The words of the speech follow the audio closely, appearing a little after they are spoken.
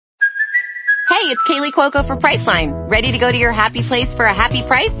it's Kaylee Cuoco for Priceline. Ready to go to your happy place for a happy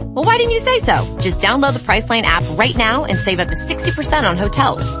price? Well, why didn't you say so? Just download the Priceline app right now and save up to 60% on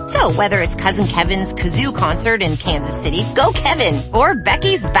hotels. So whether it's Cousin Kevin's Kazoo Concert in Kansas City, go Kevin, or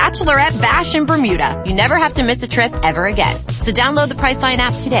Becky's Bachelorette Bash in Bermuda, you never have to miss a trip ever again. So download the Priceline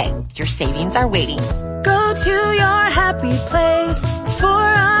app today. Your savings are waiting. Go to your happy place for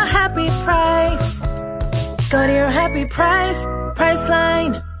a happy price. Go to your happy price,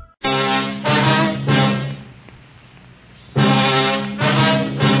 Priceline.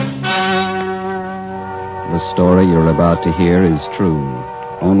 The story you're about to hear is true.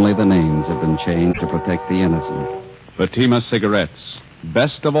 Only the names have been changed to protect the innocent. Fatima Cigarettes,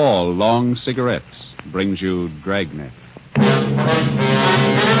 best of all long cigarettes, brings you Dragnet.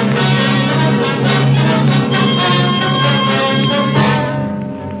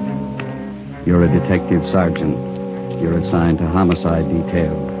 You're a detective sergeant. You're assigned to homicide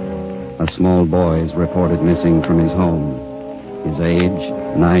detail. A small boy is reported missing from his home. His age,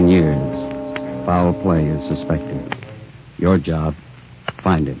 9 years. Foul play is suspected. Your job,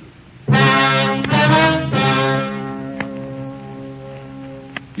 find him.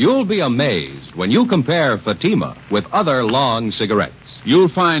 You'll be amazed when you compare Fatima with other long cigarettes. You'll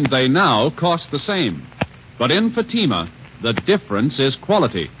find they now cost the same. But in Fatima, the difference is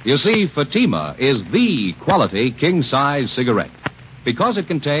quality. You see, Fatima is the quality king-size cigarette because it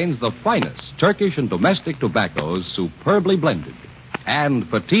contains the finest Turkish and domestic tobaccos superbly blended. And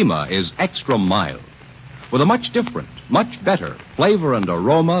Fatima is extra mild with a much different, much better flavor and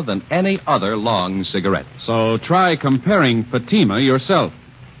aroma than any other long cigarette. So try comparing Fatima yourself.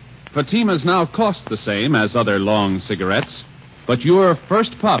 Fatimas now cost the same as other long cigarettes, but your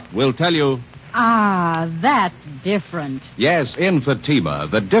first puff will tell you... Ah, that's different. Yes, in Fatima,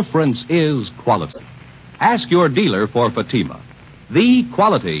 the difference is quality. Ask your dealer for Fatima, the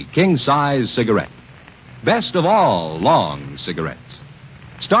quality king-size cigarette. Best of all long cigarettes.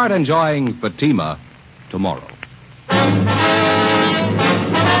 Start enjoying Fatima tomorrow.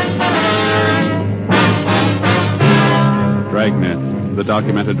 Dragnet, the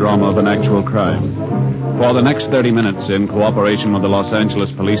documented drama of an actual crime. For the next 30 minutes, in cooperation with the Los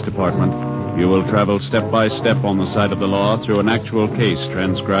Angeles Police Department, you will travel step by step on the side of the law through an actual case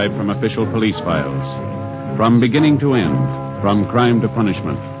transcribed from official police files. From beginning to end, from crime to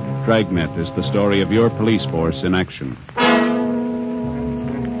punishment, Dragnet is the story of your police force in action.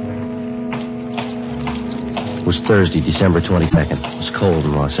 It was Thursday, December 22nd. It was cold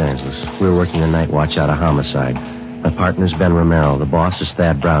in Los Angeles. We were working the night watch out of homicide. My partner's Ben Romero. The boss is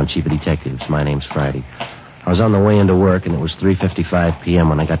Thad Brown, chief of detectives. My name's Friday. I was on the way into work, and it was 3:55 p.m.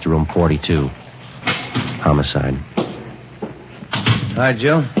 when I got to room 42. Homicide. Hi,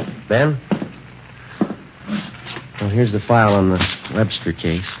 Joe. Ben? Well, here's the file on the Webster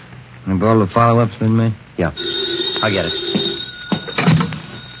case. Have all the follow-ups been made? Yeah. I'll get it.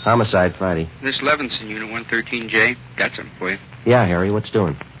 Homicide, Friday. This Levinson, Unit 113J. Got something for you. Yeah, Harry, what's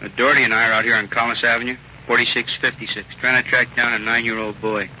doing? Doherty and I are out here on Collis Avenue, 4656, trying to track down a 9-year-old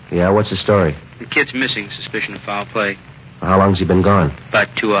boy. Yeah, what's the story? The kid's missing, suspicion of foul play. How long's he been gone?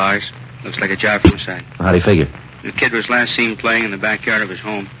 About 2 hours. Looks like a job from inside. How'd he figure? The kid was last seen playing in the backyard of his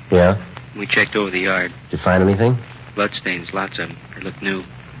home. Yeah? We checked over the yard. Did you find anything? Bloodstains, lots of them. They look new.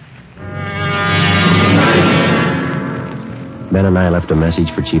 Ben and I left a message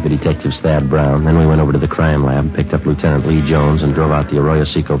for Chief of Detectives Thad Brown. Then we went over to the crime lab, picked up Lieutenant Lee Jones, and drove out the Arroyo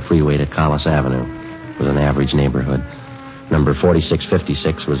Seco freeway to Collis Avenue. It was an average neighborhood. Number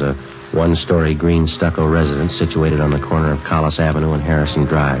 4656 was a one-story green stucco residence situated on the corner of Collis Avenue and Harrison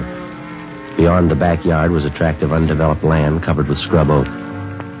Drive. Beyond the backyard was a tract of undeveloped land covered with scrub oak.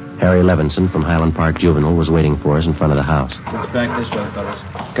 Harry Levinson from Highland Park Juvenile was waiting for us in front of the house. Let's back this way,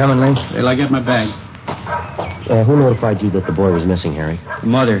 fellas. Coming, Lee? Till I get my bag. Who notified you that the boy was missing, Harry? The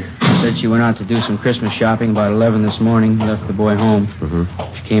mother said she went out to do some Christmas shopping about 11 this morning, left the boy home.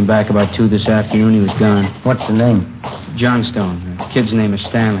 Mm-hmm. She came back about 2 this afternoon. He was gone. What's the name? Johnstone. The kid's name is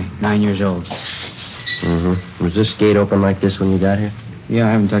Stanley, 9 years old. Mm-hmm. Was this gate open like this when you got here? Yeah,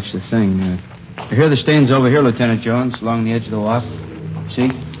 I haven't touched the thing. I hear the stains over here, Lieutenant Jones, along the edge of the walk.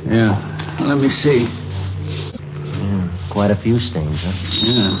 See? Yeah. Let me see. Yeah, quite a few stains, huh?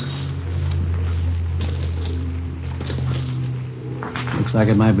 Yeah. Looks like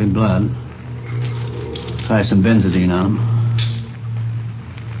it might be blood. Try some benzodine on him.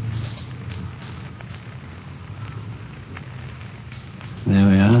 There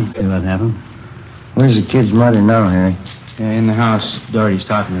we are. See what happened? Where's the kid's mother now, Harry? Yeah, in the house. Doherty's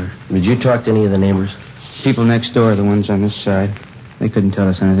talking to her. Did you talk to any of the neighbors? People next door, the ones on this side. They couldn't tell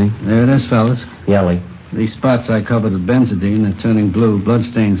us anything. There it is, fellas. Yeah, Lee. These spots I covered with benzodine are turning blue.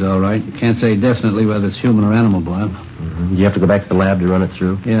 Bloodstains, all right. Can't say definitely whether it's human or animal blood. Mm-hmm. Do you have to go back to the lab to run it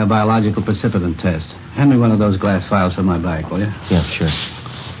through? Yeah, biological precipitant test. Hand me one of those glass files from my bag, will you? Yeah, sure.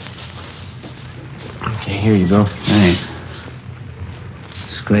 Okay, here you go. Thanks.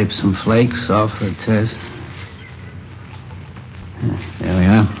 Scrape some flakes off for a test. There we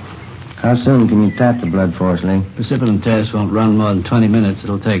are. How soon can you tap the blood for us, Lee? Precipitant test won't run more than 20 minutes.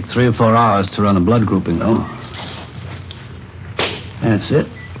 It'll take 3 or 4 hours to run a blood grouping, though. That's it.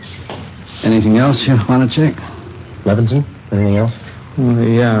 Anything else you want to check? Levinson? Anything else?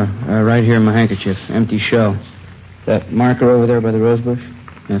 Yeah, right here in my handkerchief. Empty shell. That marker over there by the rose bush?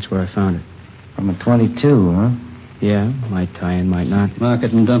 That's where I found it. From a .22, huh? Yeah, might tie in, might not. Mark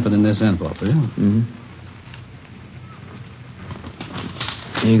it and dump it in this envelope, will you? Mm-hmm.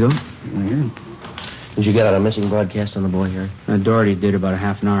 Here you go. Did you get out a missing broadcast on the boy here? Doherty did about a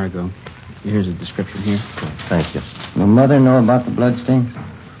half an hour ago. Here's a description here. Thank you. Your mother know about the bloodstain?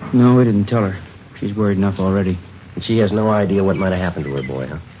 No, we didn't tell her. She's worried enough already. And she has no idea what might have happened to her boy,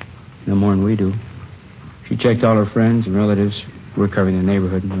 huh? No more than we do. She checked all her friends and relatives. We're covering the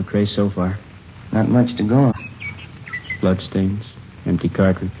neighborhood. No trace so far. Not much to go on. Bloodstains. Empty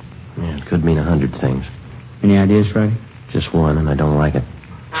cartridge. Yeah, it could mean 100 things. Any ideas, Friday? Just one, and I don't like it.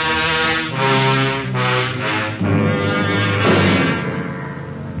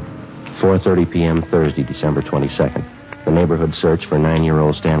 4:30 p.m. Thursday, December 22nd. The neighborhood search for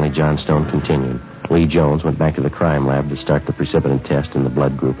 9-year-old Stanley Johnstone continued. Lee Jones went back to the crime lab to start the precipitant test and the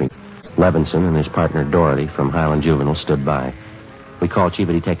blood grouping. Levinson and his partner Doherty from Highland Juvenile stood by. We called Chief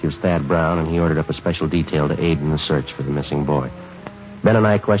of Detectives Thad Brown, and he ordered up a special detail to aid in the search for the missing boy. Ben and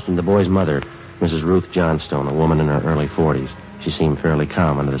I questioned the boy's mother, Mrs. Ruth Johnstone, a woman in her early 40s. She seemed fairly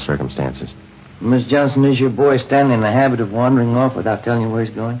calm under the circumstances. Miss Johnson, is your boy Stanley in the habit of wandering off without telling you where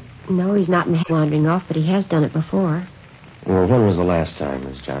he's going? No, he's not wandering off, but he has done it before. Well, when was the last time,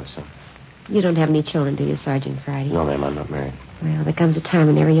 Miss Johnstone? You don't have any children, do you, Sergeant Friday? No, ma'am, I'm not married. Well, there comes a time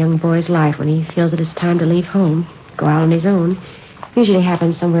in every young boy's life when he feels that it's time to leave home, go out on his own. Usually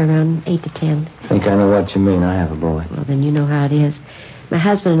happens somewhere around 8 to 10. I think I know what you mean. I have a boy. Well, then you know how it is. My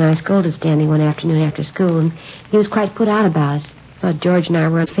husband and I scolded Stanley one afternoon after school, and he was quite put out about it. Thought George and I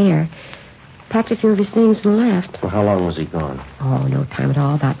were unfair. Packed a few of his things and left. Well, how long was he gone? Oh, no time at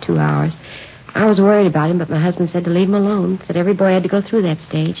all, about 2 hours. I was worried about him, but my husband said to leave him alone. Said every boy had to go through that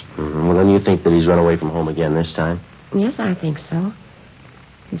stage. Mm-hmm. Well, then you think that he's run away from home again this time? Yes, I think so.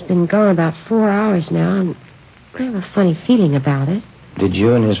 He's been gone about 4 hours now, and I have a funny feeling about it. Did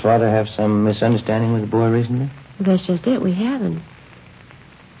you and his father have some misunderstanding with the boy recently? Well, that's just it. We haven't.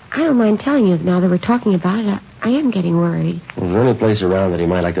 I don't mind telling you now that we're talking about it. I am getting worried. Is there any place around that he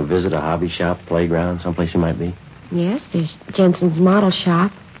might like to visit, a hobby shop, playground, someplace he might be? Yes, there's Jensen's model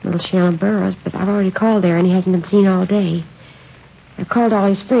shop, Little Shannon Burroughs, but I've already called there, and he hasn't been seen all day. I've called all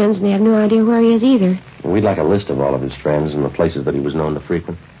his friends, and they have no idea where he is either. Well, we'd like a list of all of his friends and the places that he was known to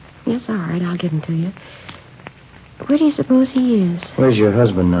frequent. Yes, all right, I'll give them to you. Where do you suppose he is? Where's your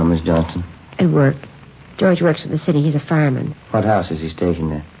husband now, Miss Johnson? At work. George works at the city. He's a fireman. What house is he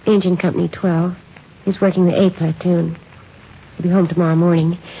stationed at? Engine Company 12. He's working the A platoon. He'll be home tomorrow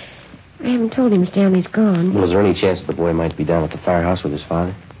morning. I haven't told him Stanley's gone. Well, is there any chance that the boy might be down at the firehouse with his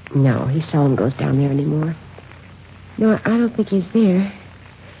father? No, he seldom goes down there anymore. No, I don't think he's there.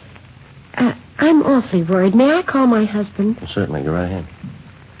 I'm awfully worried. May I call my husband? Well, certainly. Go right ahead.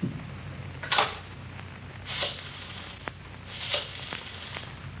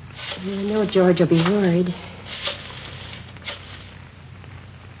 I know George will be worried.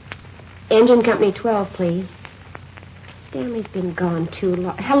 Engine Company 12, please. Stanley's been gone too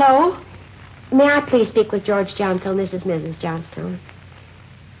long. Hello? May I please speak with George Johnstone? This is Mrs. Johnstone.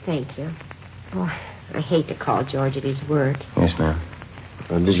 Thank you. Oh, I hate to call George at his work. Yes, ma'am.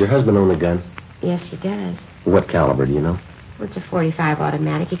 Does your husband own a gun? Yes, he does. What caliber, do you know? It's a .45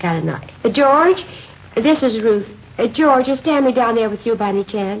 automatic. He got a knife. George? This is Ruth. George, is Stanley down there with you by any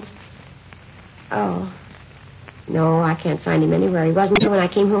chance? Oh. No, I can't find him anywhere. He wasn't here when I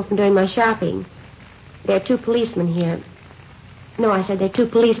came home from doing my shopping. There are 2 policemen here. No, I said there are 2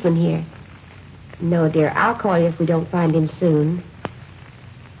 policemen here. No, dear, I'll call you if we don't find him soon.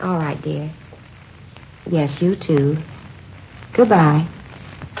 All right, dear. Yes, you too. Goodbye.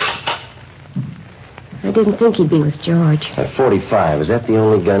 I didn't think he'd be with George. At .45, is that the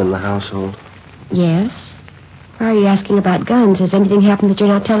only gun in the household? Yes. Why are you asking about guns? Has anything happened that you're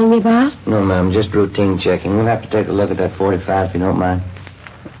not telling me about? No, ma'am, just routine checking. We'll have to take a look at that .45 if you don't mind.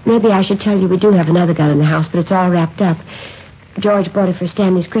 Maybe I should tell you we do have another gun in the house, but it's all wrapped up. George bought it for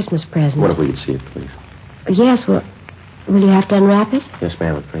Stanley's Christmas present. What if we could see it, please? Yes, well, will you have to unwrap it? Yes,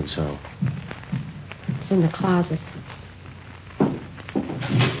 ma'am, I'm afraid so. It's in the closet. I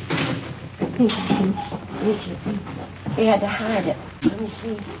think I can reach it. We had to hide it. Let me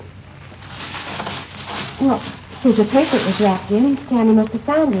see. Well, here's a paper it was wrapped in, and Stanley must have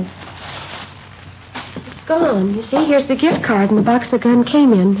found it. It's gone. You see, here's the gift card and the box the gun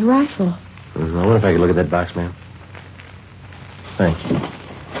came in, the rifle. I wonder if I could look at that box, ma'am. Thank you.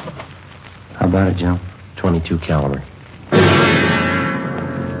 How about it, Joe? .22 caliber.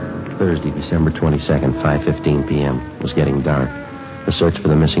 Thursday, December 22nd, 5:15 p.m. It was getting dark. The search for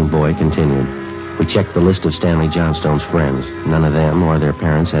the missing boy continued. We checked the list of Stanley Johnstone's friends. None of them or their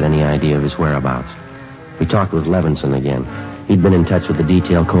parents had any idea of his whereabouts. We talked with Levinson again. He'd been in touch with the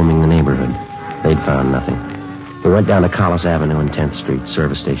detail combing the neighborhood. They'd found nothing. We went down to Collis Avenue and 10th Street,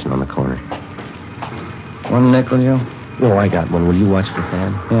 service station on the corner. One nickel, Joe? Oh, I got one. Will you watch for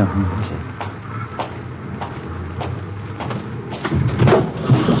Thad? Yeah. Okay.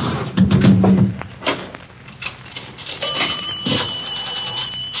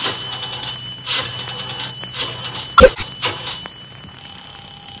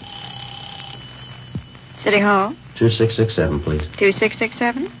 City Hall? 2667, please.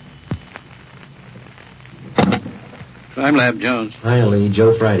 2667? Crime Lab, Jones. Hi, Lee.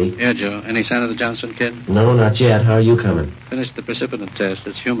 Joe Friday. Yeah, Joe. Any sign of the Johnson kid? No, not yet. How are you coming? Finished the precipitant test.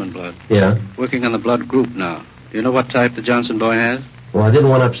 It's human blood. Yeah? Working on the blood group now. Do you know what type the Johnson boy has? Well, I didn't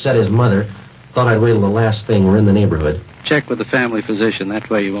want to upset his mother. Thought I'd wait till the last thing. We're in the neighborhood. Check with the family physician. That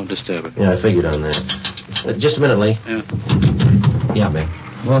way you won't disturb her. Yeah, I figured on that. Just a minute, Lee. Yeah. Yeah, Mick.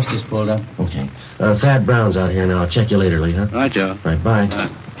 Most is pulled up. Okay. Thad Brown's out here now. I'll check you later, Lee, huh? All right, Joe. Right, bye. Bye.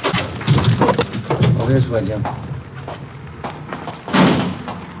 Oh, this way, Joe.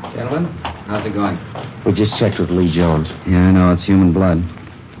 Gentlemen, how's it going? We just checked with Lee Jones. Yeah, I know. It's human blood.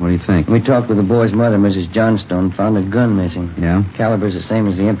 What do you think? We talked with the boy's mother, Mrs. Johnstone, found a gun missing. Yeah? Caliber's the same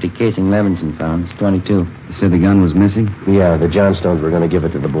as the empty casing Levinson found. It's .22. You said the gun was missing? Yeah, the Johnstones were going to give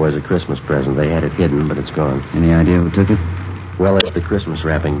it to the boys a Christmas present. They had it hidden, but it's gone. Any idea who took it? Well, it's the Christmas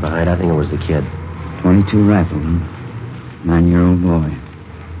wrapping behind. I think it was the kid. .22 rifle, huh? 9-year-old boy.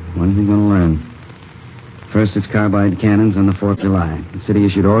 What is he going to learn? First, it's carbide cannons on the 4th of July. The city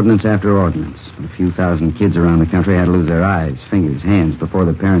issued ordinance after ordinance. A few thousand kids around the country had to lose their eyes, fingers, hands before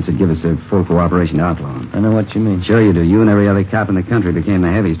the parents would give us their full cooperation to outlaw them. I know what you mean. Sure you do. You and every other cop in the country became the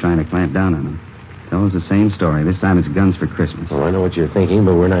heavies trying to clamp down on them. It's always the same story. This time it's guns for Christmas. Well, I know what you're thinking,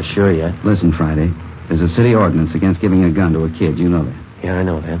 but we're not sure yet. Listen, Friday. There's a city ordinance against giving a gun to a kid. You know that. Yeah, I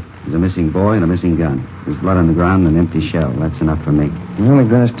know that. There's a missing boy and a missing gun. There's blood on the ground and an empty shell. That's enough for me. You're only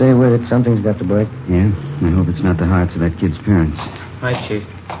going to stay with it. Something's got to break. Yeah? I hope it's not the hearts of that kid's parents. Hi, Chief.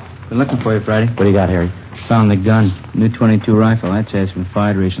 Been looking for you, Friday. What do you got, Harry? Found the gun. New .22 rifle. I'd say it's been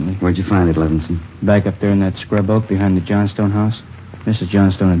fired recently. Where'd you find it, Levinson? Back up there in that scrub oak behind the Johnstone house. Mrs.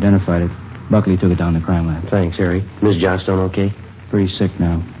 Johnstone identified it. Buckley took it down to the crime lab. Thanks, Harry. Miss Johnstone okay? Pretty sick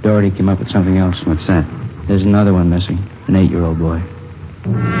now. Doherty came up with something else. What's that? There's another one missing. An 8-year-old boy.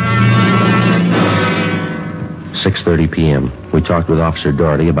 6:30 p.m. We talked with Officer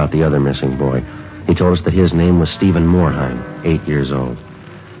Doherty about the other missing boy. He told us that his name was Stephen Moorheim, 8 years old.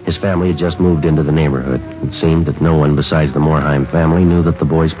 His family had just moved into the neighborhood. It seemed that no one besides the Moorheim family knew that the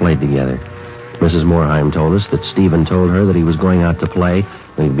boys played together. Mrs. Moorheim told us that Stephen told her that he was going out to play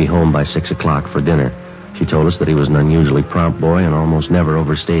and he'd be home by 6 o'clock for dinner. She told us that he was an unusually prompt boy and almost never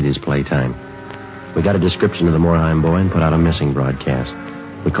overstayed his playtime. We got a description of the Moorheim boy and put out a missing broadcast.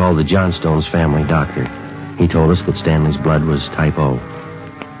 We called the Johnstones' family doctor. He told us that Stanley's blood was type O.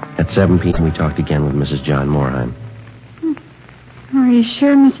 At 7 p.m., we talked again with Mrs. John Moorheim. Are you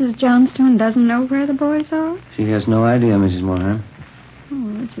sure Mrs. Johnstone doesn't know where the boys are? She has no idea, Mrs. Moorheim.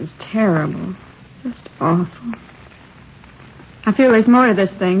 Oh, this is terrible. Just awful. I feel there's more to this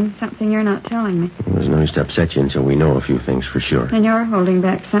thing, something you're not telling me. There's no use to upset you until we know a few things for sure. And you're holding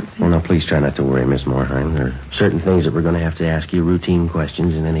back something. Well, now, please try not to worry, Miss Moorheim. There are certain things that we're going to have to ask you, routine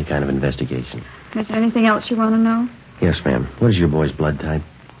questions in any kind of investigation. Is there anything else you want to know? Yes, ma'am. What is your boy's blood type?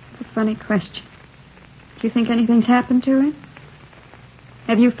 It's a funny question. Do you think anything's happened to him?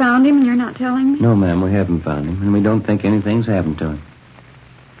 Have you found him and you're not telling me? No, ma'am, we haven't found him, and we don't think anything's happened to him.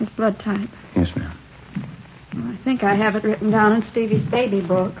 His blood type? Yes, ma'am. Well, I think I have it written down in Stevie's baby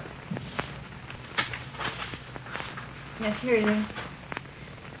book. Yes, here it is.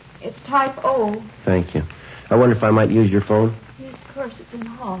 It's type O. Thank you. I wonder if I might use your phone? Yes, of course, it's in the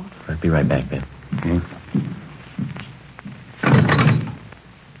hall. I'll be right back, Ben. Okay.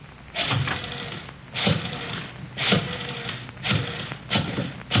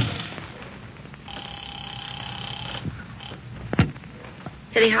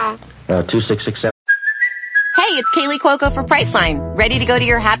 City Hall. 2667. Hey, it's Kaylee Cuoco for Priceline. Ready to go to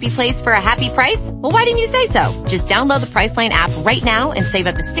your happy place for a happy price? Well, why didn't you say so? Just download the Priceline app right now and save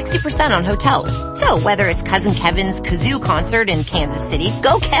up to 60% on hotels. So whether it's Cousin Kevin's Kazoo concert in Kansas City,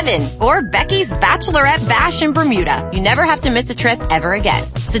 go Kevin, or Becky's Bachelorette Bash in Bermuda, you never have to miss a trip ever again.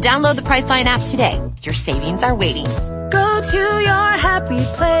 So download the Priceline app today. Your savings are waiting. Go to your happy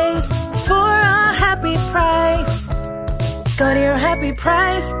place for a happy price. Go to your happy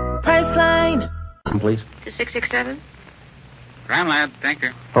price, Priceline. Please. 2667? Crime Lab, thank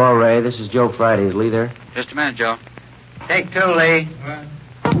you. Hello, Ray. This is Joe Friday. Is Lee there? Just a minute, Joe. Take two, Lee.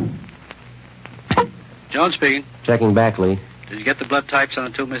 Jones speaking. Checking back, Lee. Did you get the blood types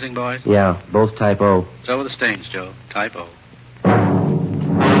on the two missing boys? Yeah, both type O. So were the stains, Joe. Type O.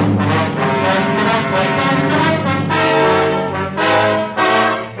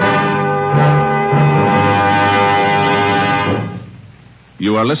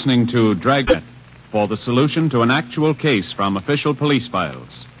 You are listening to Dragnet for the solution to an actual case from official police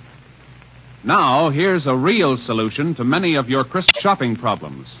files. Now, here's a real solution to many of your Christmas shopping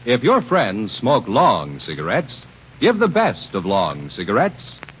problems. If your friends smoke long cigarettes, give the best of long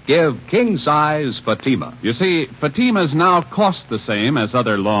cigarettes. Give king-size Fatima. You see, Fatimas now cost the same as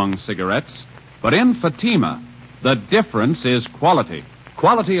other long cigarettes, but in Fatima, the difference is quality.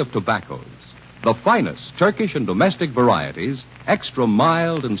 Quality of tobaccos. The finest Turkish and domestic varieties, extra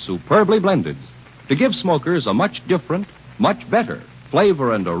mild and superbly blended, to give smokers a much different, much better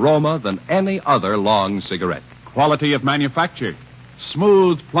flavor and aroma than any other long cigarette. Quality of manufacture.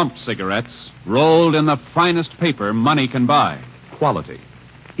 Smooth, plump cigarettes, rolled in the finest paper money can buy. Quality.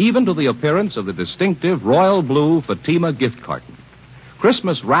 Even to the appearance of the distinctive royal blue Fatima gift carton.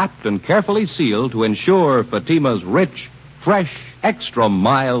 Christmas wrapped and carefully sealed to ensure Fatima's rich, fresh, extra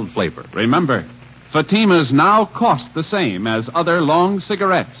mild flavor. Remember, Fatimas now cost the same as other long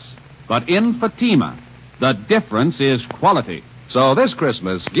cigarettes. But in Fatima, the difference is quality. So this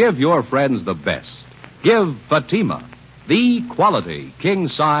Christmas, give your friends the best. Give Fatima, the quality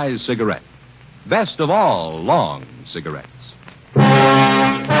king-size cigarette. Best of all long cigarettes.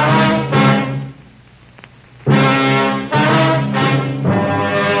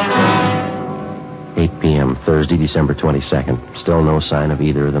 8 p.m., Thursday, December 22nd. Still no sign of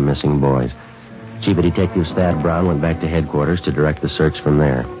either of the missing boys. Chief Detective Thad Brown went back to headquarters to direct the search from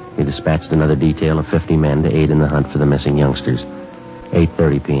there. He dispatched another detail of 50 men to aid in the hunt for the missing youngsters.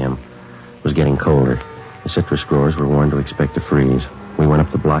 8:30 p.m. It was getting colder. The citrus growers were warned to expect a freeze. We went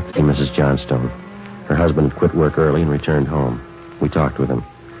up the block to see Mrs. Johnstone. Her husband had quit work early and returned home. We talked with him.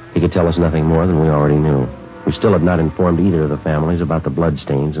 He could tell us nothing more than we already knew. We still had not informed either of the families about the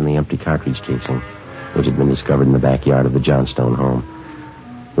bloodstains in the empty cartridge casing, which had been discovered in the backyard of the Johnstone home.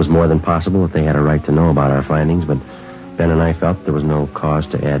 It was more than possible that they had a right to know about our findings, but Ben and I felt there was no cause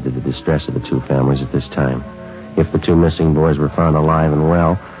to add to the distress of the two families at this time. If the two missing boys were found alive and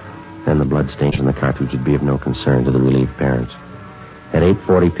well, then the bloodstains in the cartridge would be of no concern to the relieved parents. At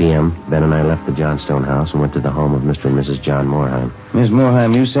 8:40 p.m., Ben and I left the Johnstone house and went to the home of Mr. and Mrs. John Moorheim. Miss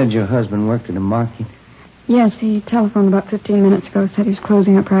Moorheim, you said your husband worked at a market? Yes, he telephoned about 15 minutes ago, said he was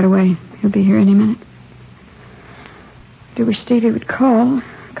closing up right away. He'll be here any minute. I do wish Stevie would call,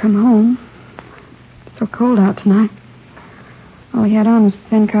 come home. It's so cold out tonight. All he had on was a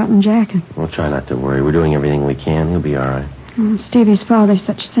thin cotton jacket. We'll try not to worry. We're doing everything we can. He'll be all right. Stevie's father's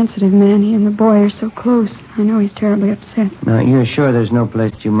such a sensitive man. He and the boy are so close. I know he's terribly upset. Now, you're sure there's no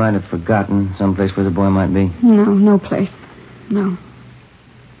place that you might have forgotten, someplace where the boy might be? No place. No.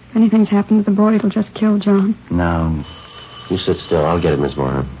 If anything's happened to the boy, it'll just kill John. No. You sit still. I'll get it, Miss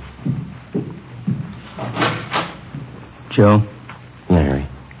Moorheim. Joe? Larry.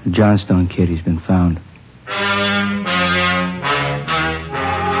 The Johnstone kid, he's been found.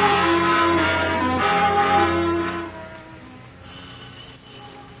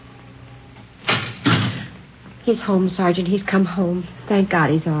 He's home, Sergeant. He's come home. Thank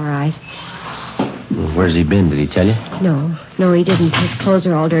God he's all right. Where's he been? Did he tell you? No, he didn't. His clothes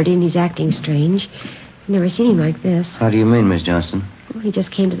are all dirty and he's acting strange. I've never seen him like this. How do you mean, Miss Johnston? Well, he just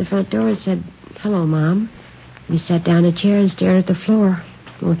came to the front door and said, "Hello, Mom." And he sat down in a chair and stared at the floor.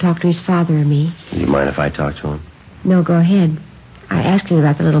 He won't talk to his father or me. Do you mind if I talk to him? No, go ahead. I asked him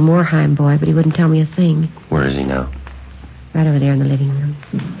about the little Moorheim boy, but he wouldn't tell me a thing. Where is he now? Right over there in the living room.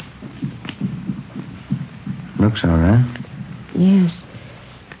 Looks all right. Yes.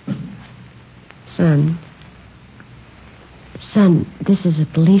 Son, this is a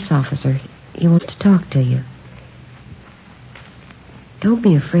police officer. He wants to talk to you. Don't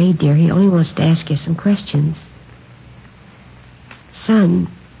be afraid, dear. He only wants to ask you some questions. Son.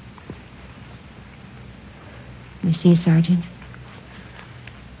 You see, Sergeant?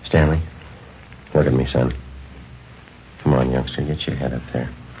 Stanley, look at me, son. youngster. Get your head up there.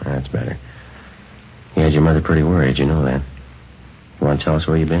 That's better. You had your mother pretty worried, you know that. You want to tell us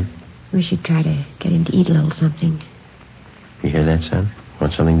where you've been? We should try to get him to eat a little something. You hear that, son?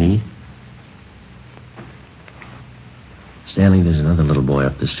 Want something to eat? Stanley, there's another little boy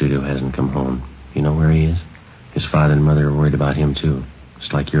up at the studio who hasn't come home. You know where he is? His father and mother are worried about him, too.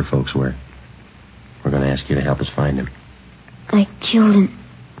 Just like your folks were. We're going to ask you to help us find him. I killed him.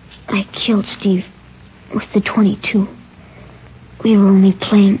 I killed Steve with the .22. We were only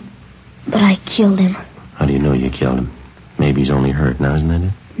playing, but I killed him. How do you know you killed him? Maybe he's only hurt now, isn't that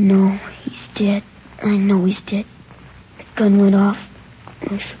it? No, he's dead. I know he's dead. The gun went off.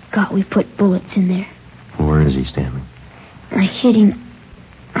 We forgot we put bullets in there. Where is he, Stanley? I hit him.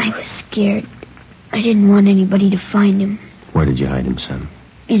 I was scared. I didn't want anybody to find him. Where did you hide him, son?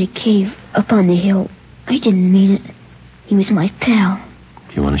 In a cave up on the hill. I didn't mean it. He was my pal.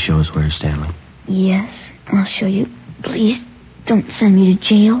 Do you want to show us where, Stanley? Yes, I'll show you. Please, don't send me to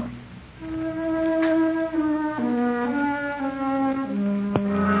jail.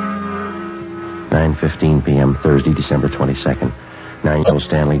 .15 p.m., Thursday, December 22nd. 9-year-old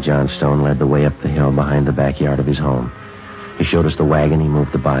Stanley Johnstone led the way up the hill behind the backyard of his home. He showed us the wagon he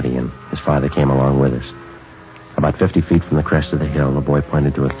moved the body in. His father came along with us. About 50 feet from the crest of the hill, the boy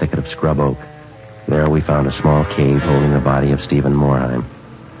pointed to a thicket of scrub oak. There we found a small cave holding the body of Stephen Morheim.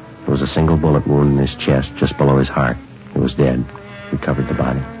 There was a single bullet wound in his chest just below his heart. He was dead. We covered the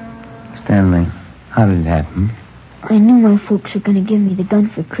body. Stanley, how did it happen? I knew my folks were going to give me the gun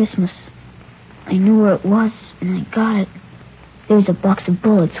for Christmas. I knew where it was, and I got it. There was a box of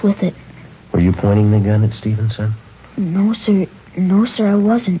bullets with it. Were you pointing the gun at Stevenson? No, sir. No, sir, I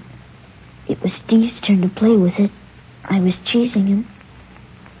wasn't. It was Steve's turn to play with it. I was chasing him.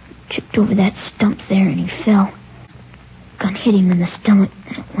 He tripped over that stump there, and he fell. Gun hit him in the stomach,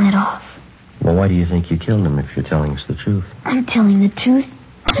 and it went off. Well, why do you think you killed him if you're telling us the truth? I'm telling the truth.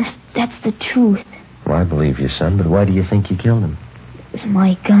 Honest, that's the truth. Well, I believe you, son, but why do you think you killed him? It was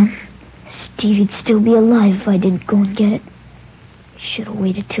my gun. Stevie'd still be alive if I didn't go and get it. He should have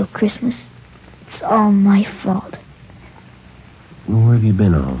waited till Christmas. It's all my fault. Well, where have you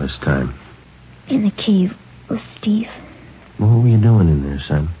been all this time? In the cave with Steve. Well, what were you doing in there,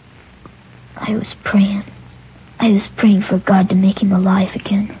 son? I was praying. I was praying for God to make him alive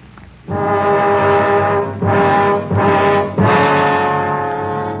again.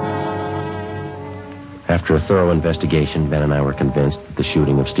 After a thorough investigation, Ben and I were convinced that the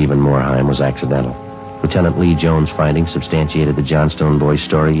shooting of Stephen Morheim was accidental. Lieutenant Lee Jones' findings substantiated the Johnstone boy's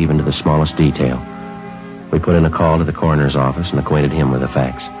story even to the smallest detail. We put in a call to the coroner's office and acquainted him with the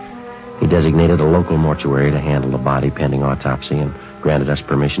facts. He designated a local mortuary to handle the body pending autopsy and granted us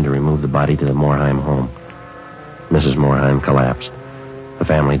permission to remove the body to the Morheim home. Mrs. Morheim collapsed. The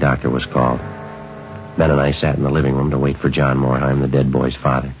family doctor was called. Ben and I sat in the living room to wait for John Morheim, the dead boy's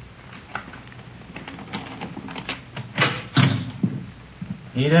father.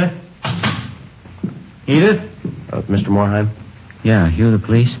 Edith? Edith? Mr. Morheim? Yeah, you the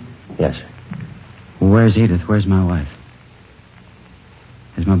police? Yes, sir. Well, where's Edith? Where's my wife?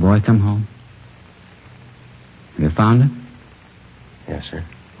 Has my boy come home? Have you found him? Yes, sir.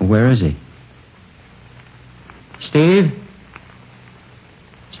 Well, where is he? Steve?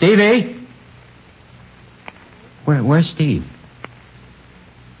 Stevie? Where's Steve?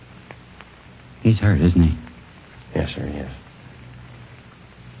 He's hurt, isn't he? Yes, sir, yes.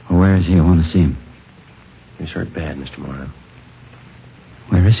 Well, where is he? I want to see him. He's hurt bad, Mr. Morheim.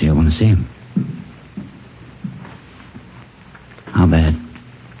 Where is he? I want to see him. How bad?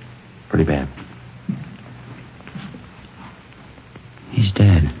 Pretty bad. He's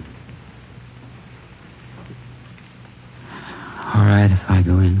dead. All right, if I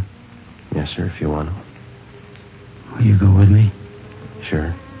go in. Yes, sir, if you want to. Will you go with me?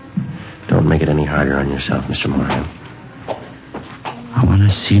 Sure. Don't make it any harder on yourself, Mr. Morheim. I want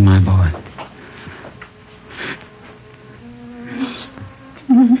to see my boy.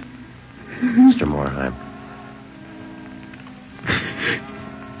 Mr. Morheim.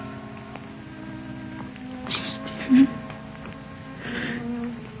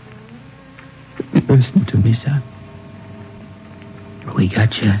 Listen to me, son. We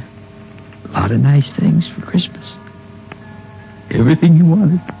got you a lot of nice things for Christmas. Everything you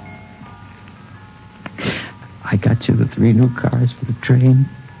wanted. I got you the 3 new cars for the train.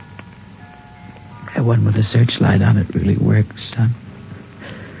 That one with the searchlight on it really works, son.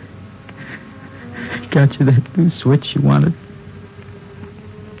 I got you that new switch you wanted.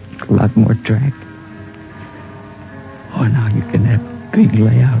 A lot more track. Oh, now you can have a big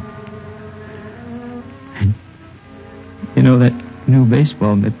layout. And you know that new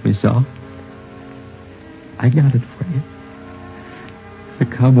baseball mitt we saw? I got it for you. The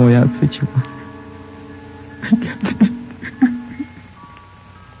cowboy outfit you want. I kept it.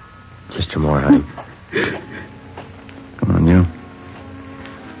 Sister Morheim. Come on, you.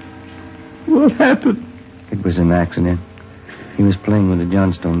 What happened? It was an accident. He was playing with a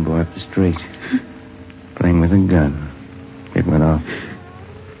Johnstone boy up the street. Playing with a gun. It went off.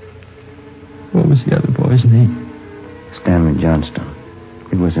 What was the other boy's name? Stanley Johnstone.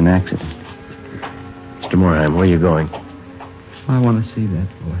 It was an accident. Mr. Morheim, where are you going? I want to see that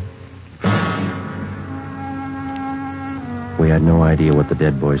boy. We had no idea what the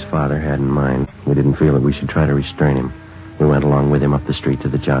dead boy's father had in mind. We didn't feel that we should try to restrain him. We went along with him up the street to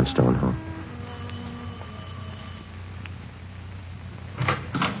the Johnstone home.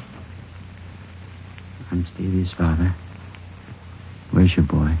 I'm Stevie's father. Where's your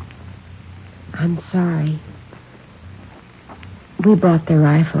boy? I'm sorry. We bought the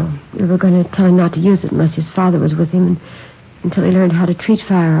rifle. We were going to tell him not to use it unless his father was with him until he learned how to treat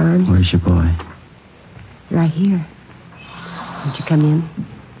firearms. Where's your boy? Right here. Won't you come in?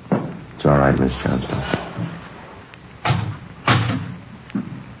 It's all right, Miss Johnstone.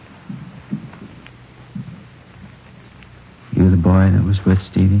 You the boy that was with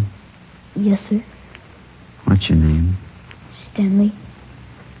Stevie? Yes, sir. What's your name? Stanley.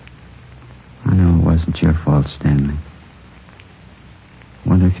 I know it wasn't your fault, Stanley.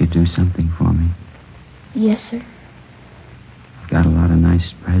 Wonder if you'd do something for me. Yes, sir. I've got a lot of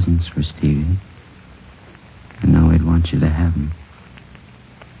nice presents for Stevie. I know he'd want you to have them.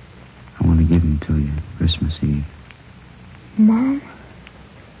 I want to give them to you Christmas Eve. Mom?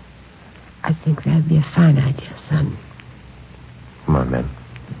 I think that'd be a fine idea, son. Come on, Ben.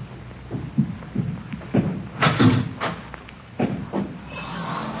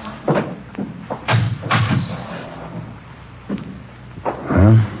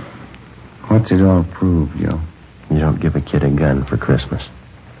 Well, what's it all prove, Joe? You don't give a kid a gun for Christmas.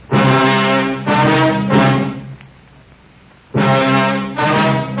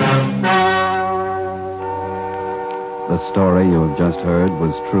 The story you have just heard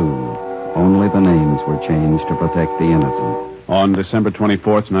was true. Only the names were changed to protect the innocent. On December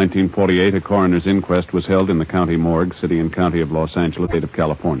 24th, 1948, a coroner's inquest was held in the county morgue, city and county of Los Angeles, state of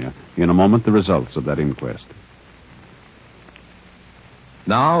California. In a moment, the results of that inquest.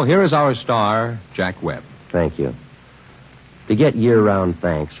 Now, here is our star, Jack Webb. Thank you. To get year-round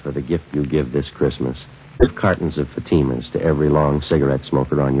thanks for the gift you give this Christmas, give cartons of Fatimas to every long cigarette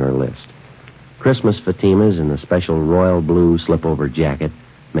smoker on your list. Christmas Fatimas in the special royal blue slip-over jacket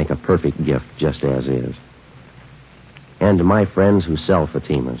make a perfect gift just as is. And to my friends who sell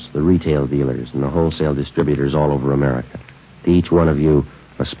Fatimas, the retail dealers and the wholesale distributors all over America, to each one of you,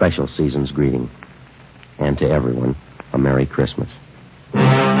 a special season's greeting. And to everyone, a Merry Christmas.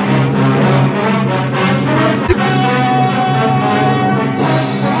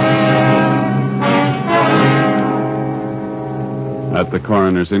 At the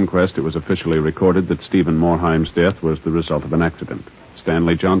coroner's inquest, it was officially recorded that Stephen Morheim's death was the result of an accident.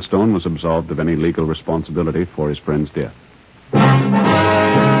 Stanley Johnstone was absolved of any legal responsibility for his friend's death.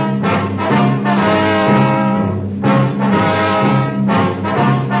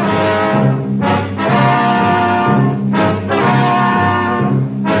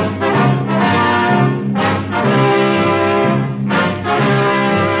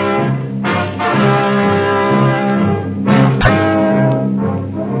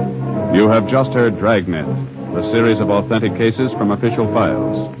 You have just heard Dragnet, a series of authentic cases from official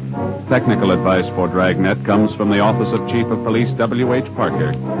files. Technical advice for Dragnet comes from the Office of Chief of Police W.H.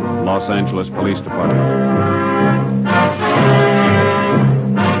 Parker, Los Angeles Police Department.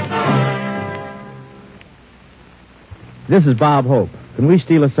 This is Bob Hope. Can we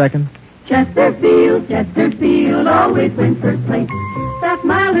steal a second? Chesterfield always wins first place. That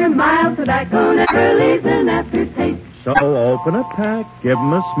milder, mild tobacco never leaves an aftertaste. So open a pack, give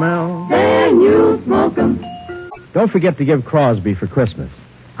 'em a smell. Then you'll smoke 'em. Don't forget to give Crosby for Christmas.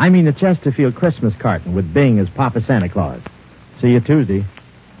 I mean the Chesterfield Christmas carton with Bing as Papa Santa Claus. See you Tuesday.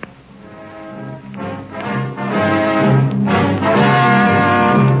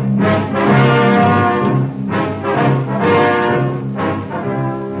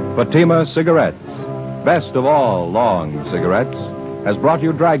 Fatima Cigarettes, best of all long cigarettes, has brought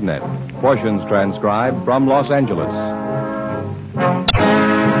you Dragnet, portions transcribed from Los Angeles.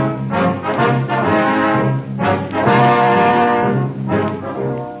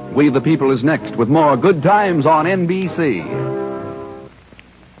 We the People is next with more Good Times on NBC.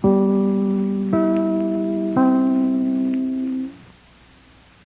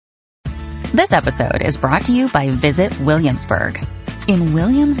 This episode is brought to you by Visit Williamsburg. In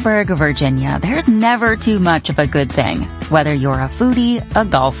Williamsburg, Virginia, there's never too much of a good thing. Whether you're a foodie, a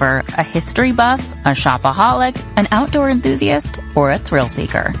golfer, a history buff, a shopaholic, an outdoor enthusiast, or a thrill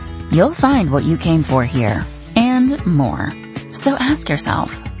seeker, you'll find what you came for here, and more. So ask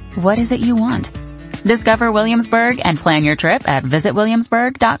yourself, what is it you want? Discover Williamsburg and plan your trip at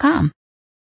visitwilliamsburg.com.